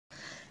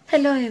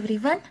Hello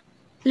everyone.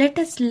 Let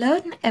us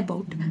learn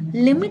about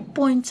limit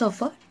points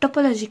of a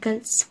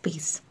topological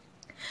space.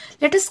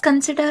 Let us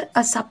consider a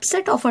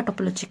subset of a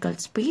topological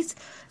space.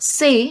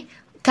 Say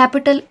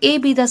capital A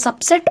be the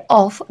subset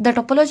of the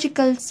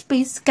topological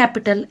space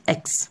capital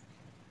X.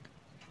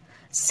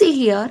 See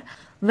here,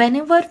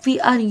 whenever we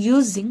are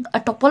using a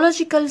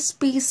topological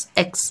space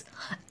X,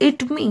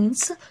 it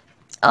means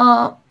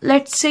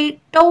let's say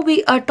tau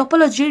be a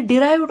topology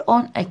derived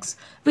on X.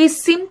 We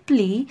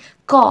simply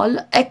call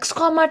X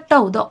comma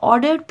tau the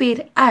ordered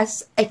pair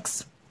as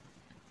X.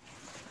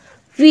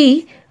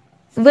 We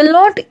will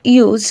not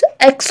use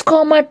X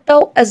comma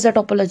tau as a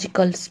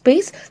topological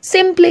space.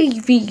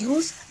 Simply we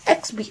use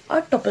X be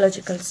a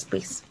topological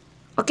space.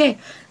 Okay.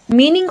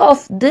 Meaning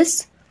of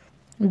this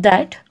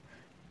that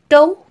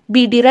tau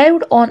be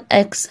derived on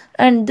X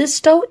and this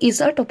tau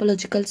is a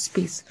topological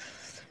space.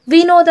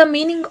 We know the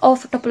meaning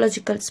of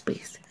topological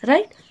space,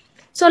 right?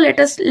 So let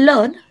us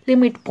learn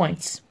limit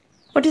points.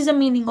 What is the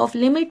meaning of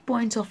limit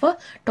points of a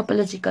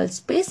topological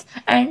space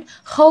and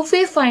how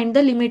we find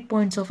the limit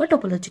points of a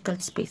topological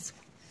space?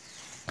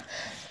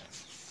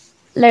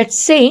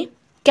 Let's say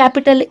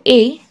capital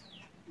A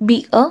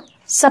be a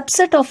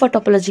subset of a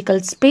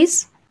topological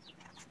space.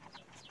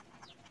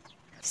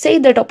 Say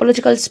the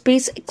topological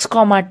space X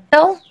comma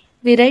tau,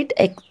 we write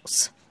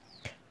X.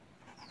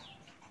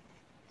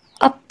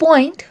 A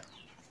point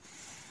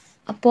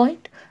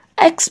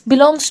X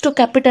belongs to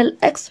capital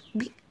X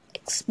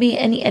be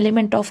any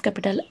element of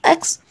capital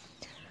X,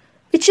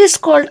 which is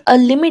called a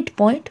limit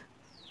point.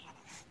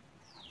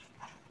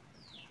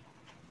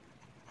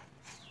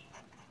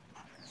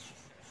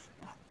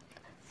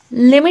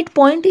 Limit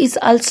point is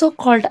also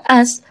called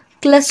as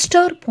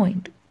cluster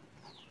point,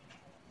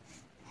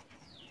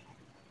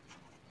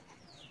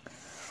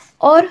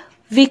 or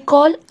we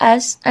call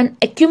as an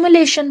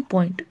accumulation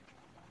point.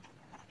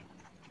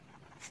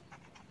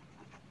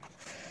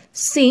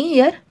 See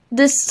here,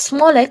 this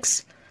small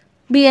x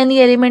be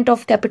any element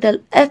of capital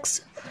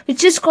X,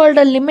 which is called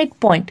a limit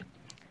point.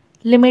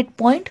 Limit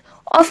point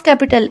of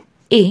capital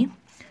A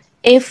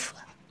if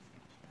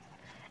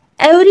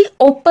every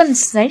open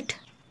set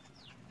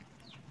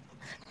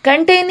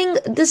containing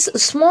this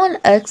small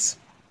x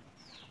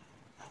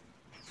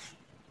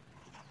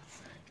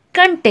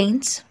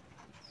contains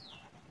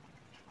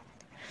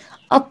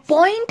a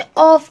point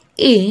of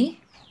A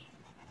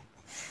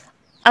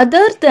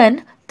other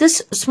than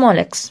this small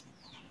x.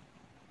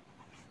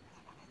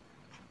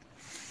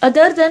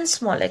 Other than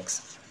small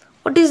x.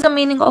 What is the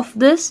meaning of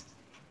this?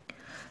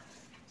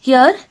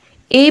 Here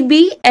A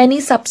be any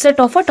subset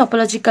of a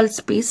topological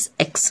space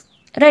X,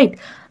 right?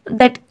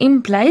 That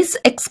implies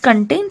X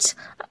contains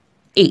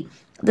A,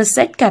 the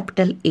set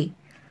capital A.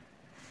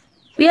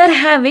 We are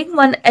having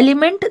one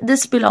element,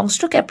 this belongs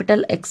to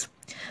capital X,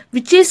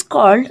 which is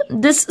called,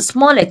 this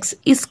small x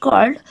is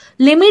called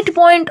limit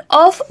point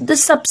of the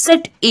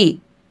subset A.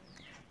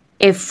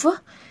 If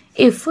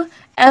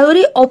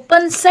every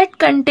open set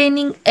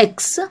containing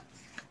X,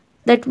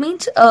 that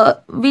means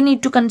we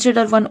need to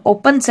consider one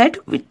open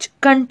set which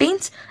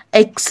contains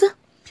X.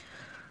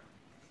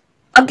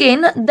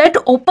 Again, that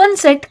open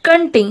set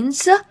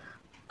contains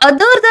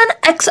other than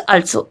X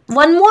also.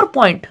 One more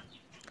point.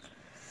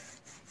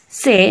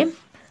 Say,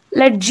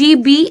 let G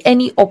be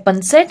any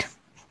open set.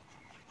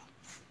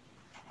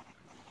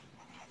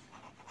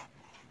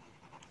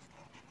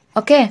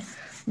 Okay.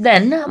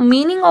 Then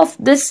meaning of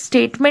this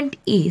statement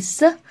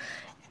is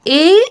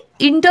A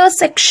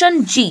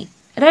intersection G,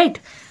 right,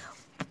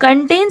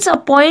 contains a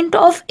point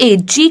of A.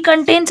 G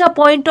contains a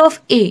point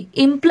of A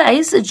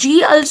implies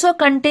G also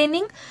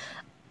containing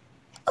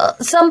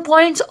some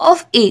points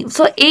of A.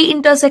 So A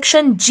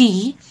intersection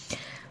G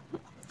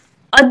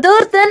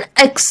other than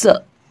X,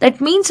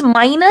 that means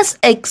minus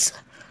X,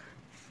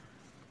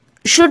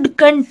 should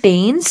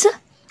contains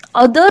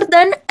other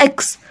than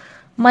X.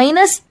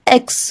 Minus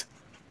X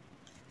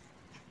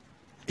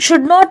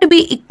should not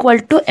be equal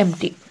to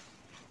empty,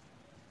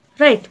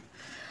 right?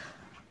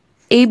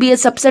 A be a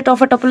subset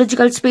of a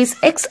topological space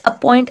X. A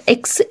point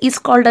X is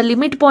called a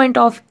limit point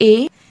of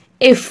A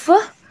if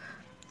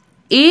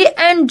A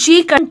and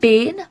G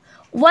contain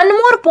one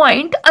more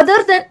point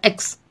other than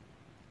X.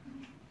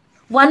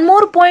 One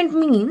more point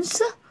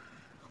means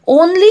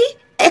only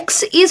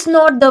X is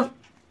not the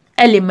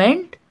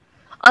element.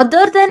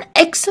 Other than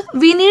X,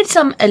 we need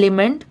some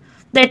element.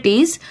 That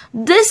is,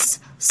 this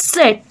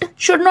set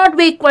should not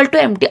be equal to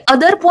empty.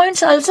 Other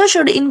points also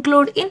should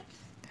include in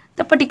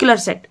the particular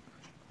set.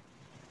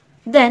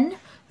 Then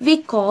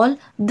we call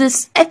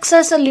this X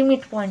as a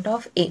limit point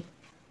of A.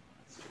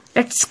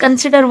 Let's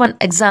consider one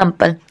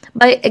example.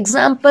 By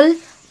example,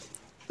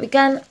 we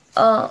can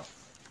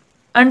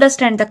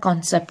understand the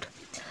concept.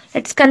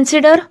 Let's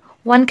consider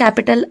one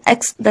capital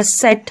X, the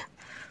set.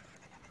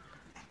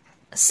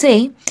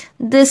 Say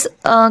this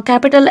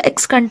capital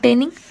X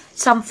containing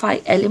some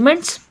 5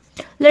 elements.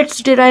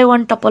 Let's derive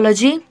one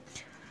topology.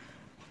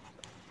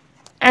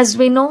 As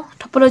we know,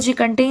 topology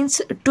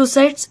contains 2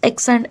 sets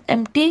X and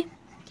empty.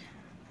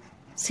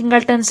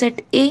 Singleton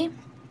set A,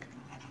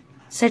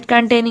 set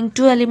containing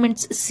 2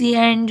 elements C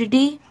and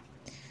D,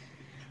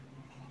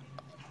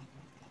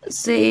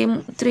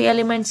 same 3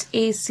 elements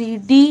A, C,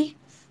 D.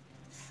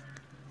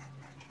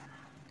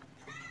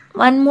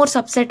 One more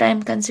subset I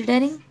am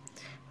considering,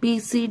 B,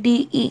 C,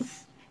 D, E.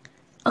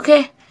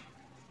 Okay,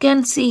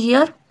 can see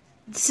here,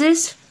 this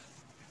is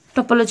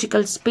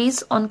topological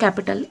space on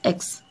capital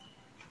X.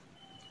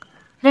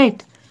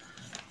 Right?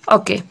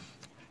 Okay.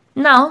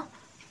 Now,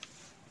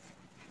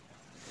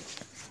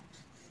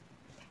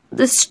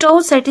 this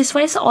tau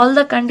satisfies all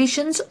the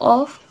conditions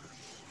of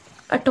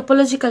a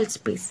topological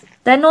space.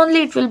 Then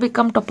only it will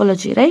become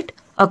topology, right?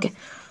 Okay.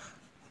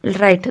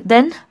 Right.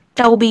 Then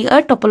tau be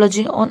a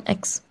topology on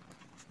X.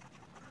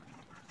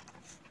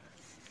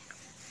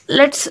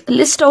 Let's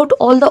list out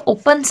all the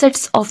open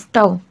sets of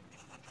tau.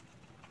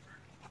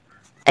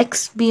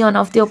 X be one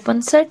of the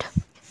open set,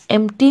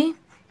 empty,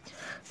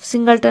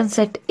 singleton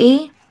set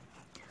A,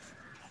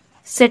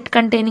 set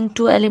containing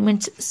 2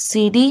 elements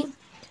CD,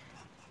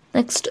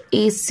 next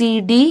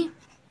ACD,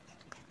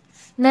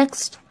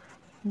 next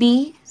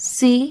B,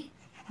 C,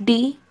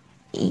 D,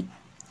 E.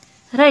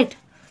 Right?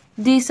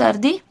 These are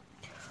the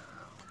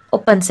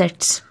open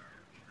sets.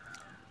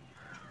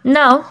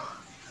 Now,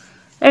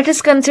 let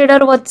us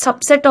consider what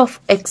subset of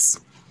X.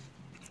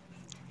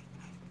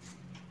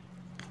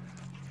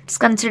 Let's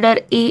consider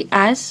A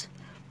as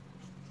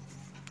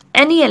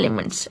any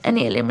elements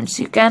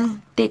you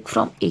can take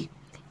from A.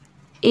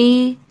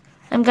 I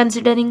am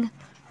considering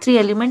 3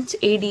 elements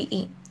A, D,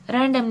 E.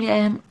 Randomly I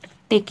am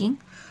taking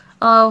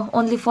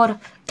only for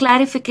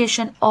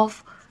clarification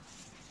of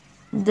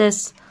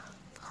this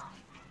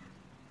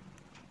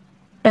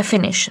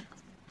definition.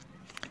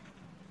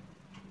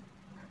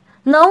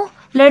 Now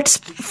let's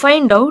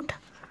find out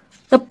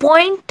the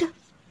point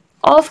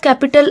of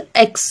capital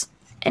X.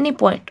 Any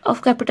point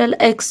of capital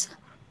X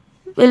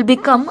will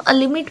become a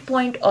limit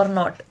point or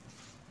not.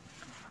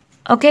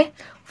 Okay,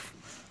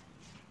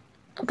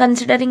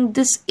 considering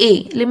this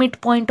A, limit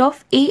point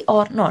of A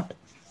or not.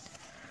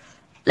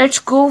 Let's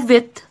go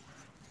with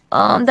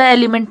the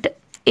element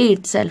A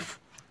itself.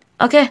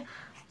 Okay,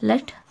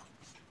 let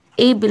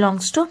A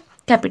belongs to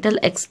capital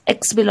X,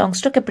 X belongs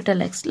to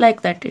capital X,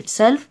 like that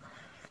itself.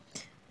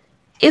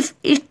 If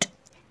it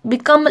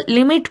become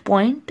limit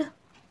point,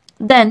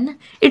 then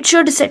it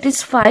should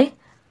satisfy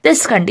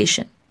this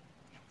condition.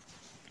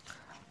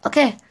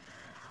 Okay,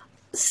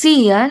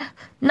 see here,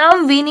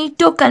 now we need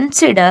to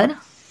consider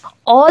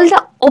all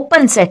the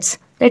open sets,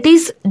 that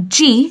is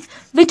G,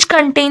 which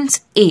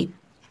contains A.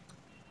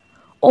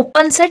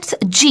 Open sets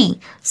G.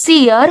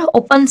 See here,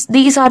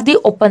 these are the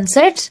open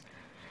sets,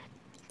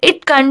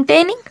 it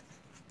containing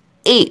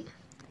A.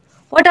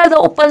 What are the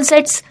open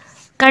sets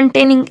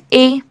containing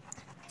A?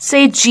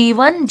 Say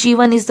G1.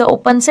 G1 is the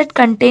open set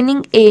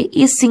containing A,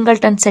 is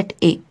singleton set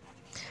A.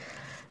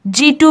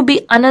 G2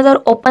 be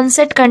another open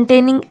set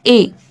containing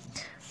A.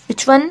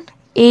 Which one?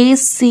 A,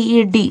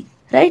 C, D.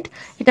 Right?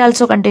 It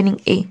also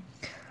containing A.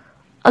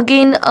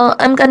 Again, I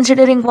am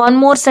considering one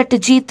more set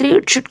G3.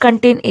 It should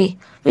contain A.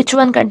 Which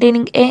one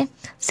containing A?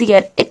 See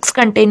here, X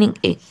containing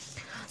A.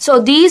 So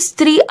these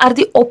 3 are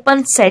the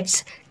open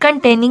sets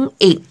containing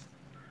A.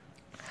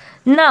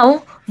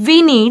 Now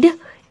we need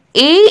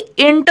A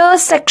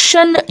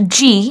intersection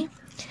G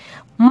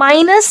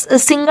minus a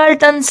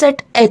singleton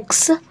set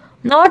X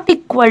not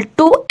equal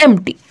to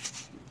empty.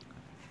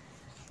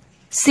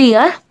 See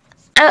here,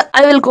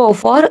 I will go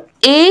for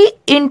A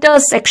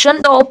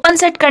intersection, the open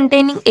set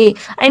containing A.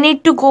 I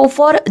need to go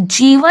for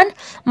G1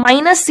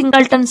 minus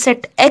singleton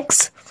set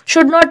X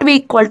should not be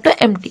equal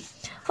to empty.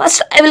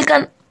 First, I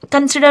will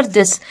consider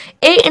this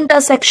A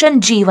intersection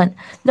G1.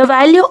 The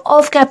value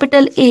of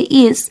capital A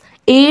is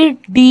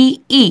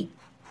ADE.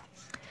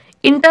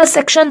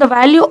 Intersection, the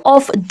value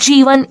of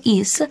G1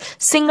 is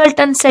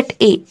singleton set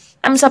A.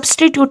 I am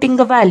substituting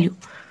the value.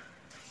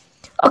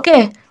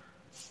 Okay.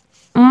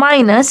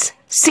 Minus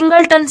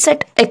singleton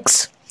set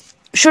X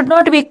should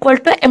not be equal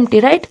to empty,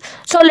 right?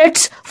 So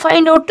let's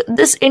find out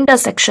this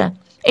intersection.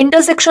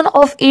 Intersection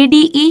of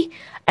ADE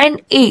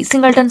and A,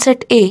 singleton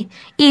set A,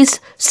 is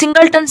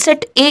singleton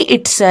set A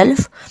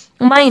itself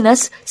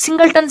minus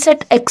singleton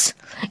set X.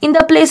 In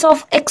the place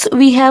of X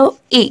we have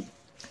A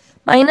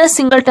minus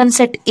singleton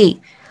set A.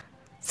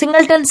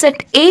 Singleton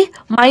set A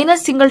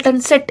minus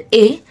singleton set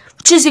A,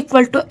 which is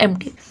equal to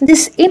empty.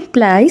 This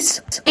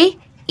implies A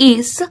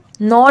is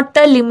not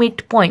a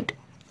limit point.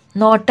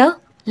 Not a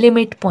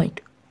limit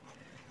point.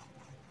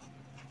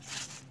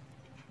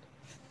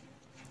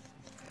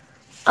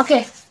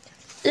 Okay,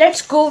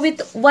 let's go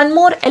with one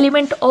more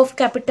element of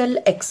capital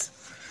X.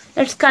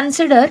 Let's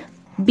consider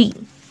B.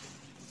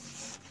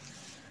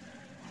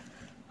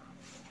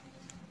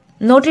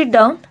 Note it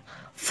down.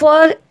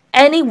 For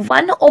any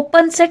one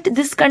open set,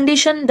 this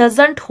condition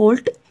doesn't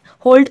hold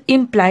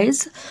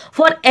implies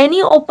for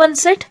any open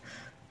set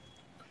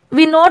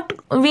we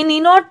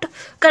need not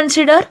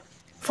consider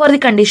for the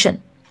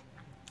condition.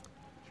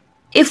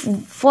 If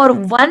for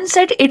one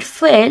set it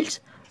fails,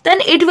 then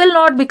it will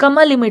not become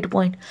a limit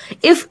point.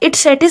 If it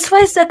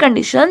satisfies the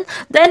condition,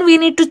 then we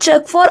need to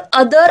check for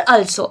other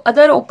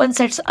open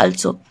sets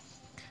also.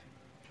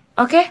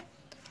 Okay,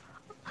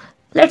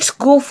 let's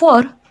go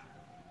for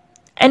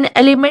an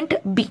element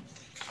B.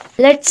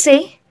 Let's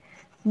say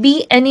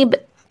B any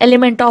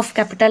element of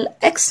capital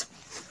X.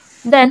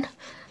 Then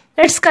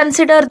let's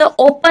consider the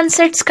open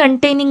sets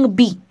containing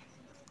B.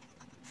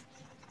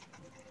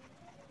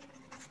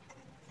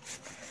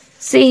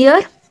 See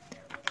here,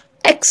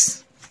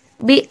 X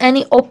be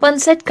any open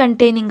set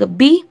containing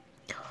B,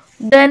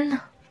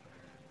 then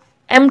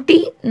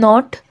empty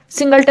not,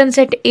 singleton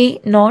set A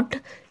not,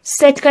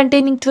 set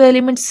containing two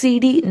elements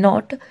CD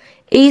not,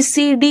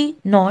 ACD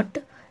not,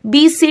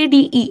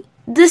 BCDE,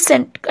 this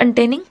set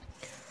containing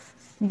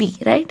B,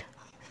 right?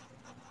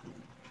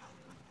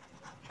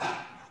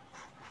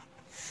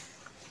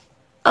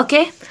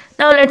 Okay,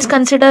 now let's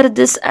consider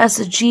this as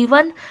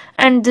G1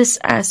 and this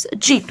as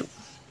G2.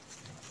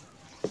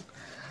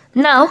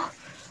 Now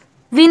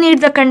we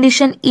need the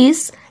condition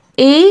is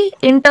A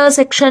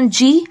intersection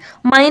G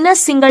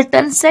minus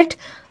singleton set.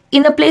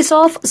 In the place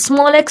of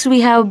small x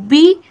we have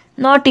B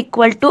not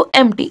equal to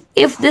empty.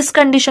 If this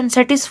condition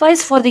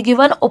satisfies for the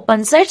given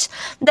open sets,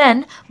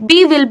 then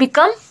B will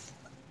become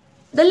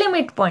the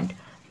limit point,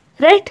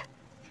 right?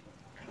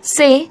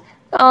 Say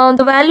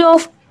the value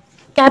of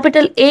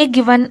capital A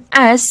given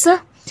as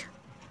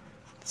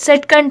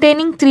set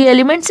containing three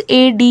elements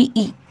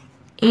ADE.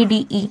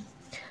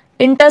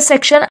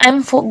 Intersection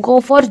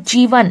go for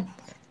G1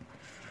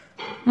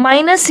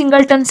 minus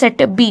singleton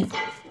set B,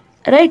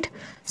 right?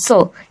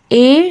 So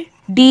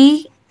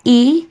ADE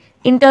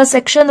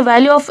intersection, the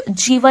value of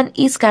G1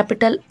 is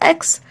capital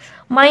X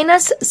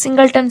minus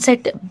singleton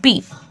set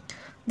B.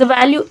 The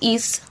value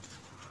is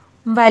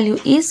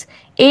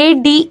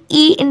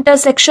ADE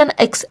intersection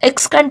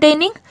X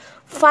containing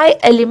 5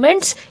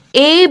 elements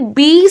A,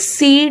 B,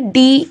 C,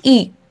 D,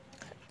 E.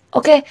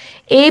 Okay,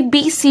 A,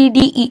 B, C,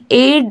 D, E.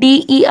 A,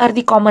 D, E are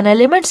the common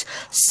elements.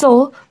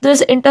 So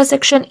this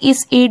intersection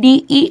is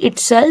ADE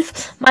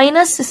itself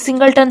minus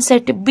singleton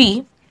set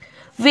B.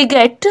 We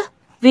get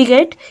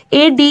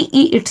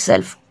ADE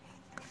itself.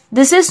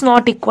 This is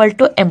not equal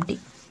to empty.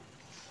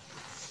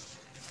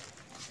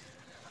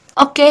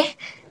 Okay,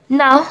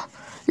 now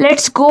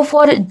let's go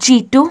for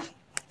G2.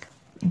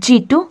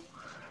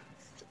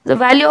 The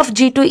value of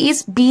G2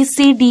 is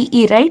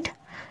BCDE, right?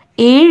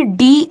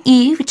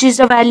 ADE, which is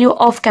the value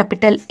of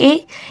capital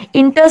A.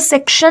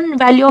 Intersection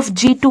value of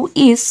G2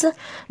 is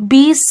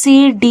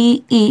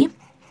BCDE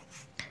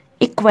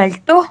equal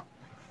to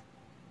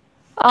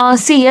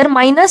see here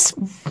minus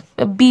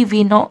B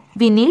we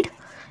need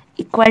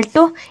equal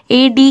to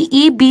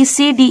ADE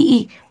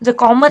BCDE. The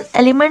common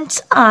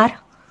elements are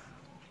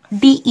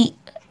DE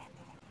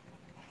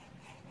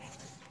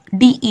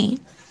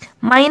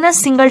minus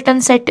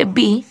singleton set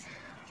B.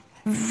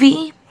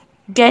 We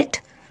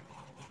get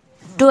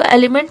two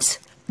elements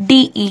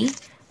DE,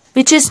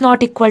 which is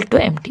not equal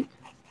to empty.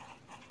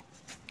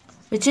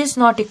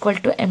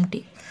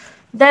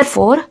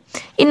 Therefore,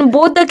 in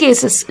both the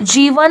cases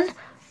G1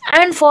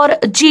 and for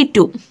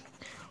G2,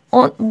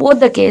 on both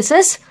the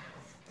cases,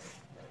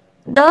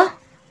 the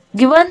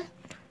given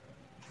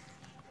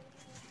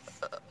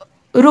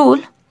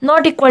rule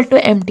not equal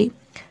to empty.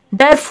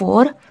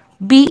 Therefore,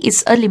 B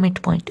is a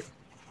limit point.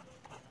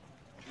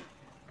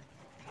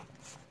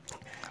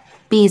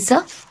 B is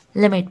a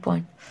limit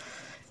point.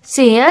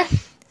 See here,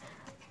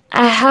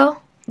 I have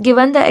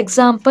given the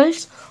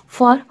examples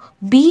for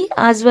B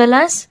as well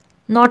as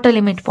not a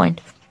limit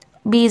point.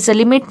 B is a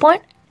limit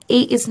point,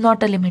 A is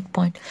not a limit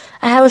point.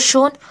 I have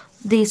shown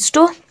these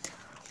two.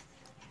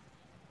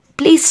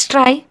 Please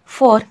try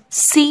for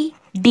C,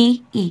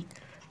 D, E.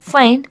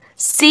 Find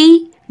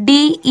C,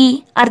 D,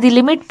 E are the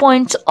limit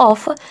points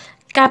of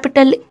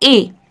capital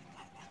A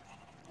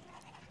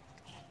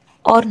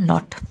or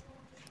not.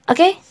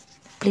 Okay,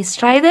 please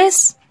try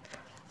this.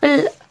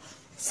 We'll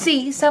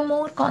see some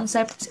more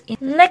concepts in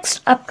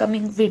next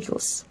upcoming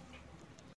videos.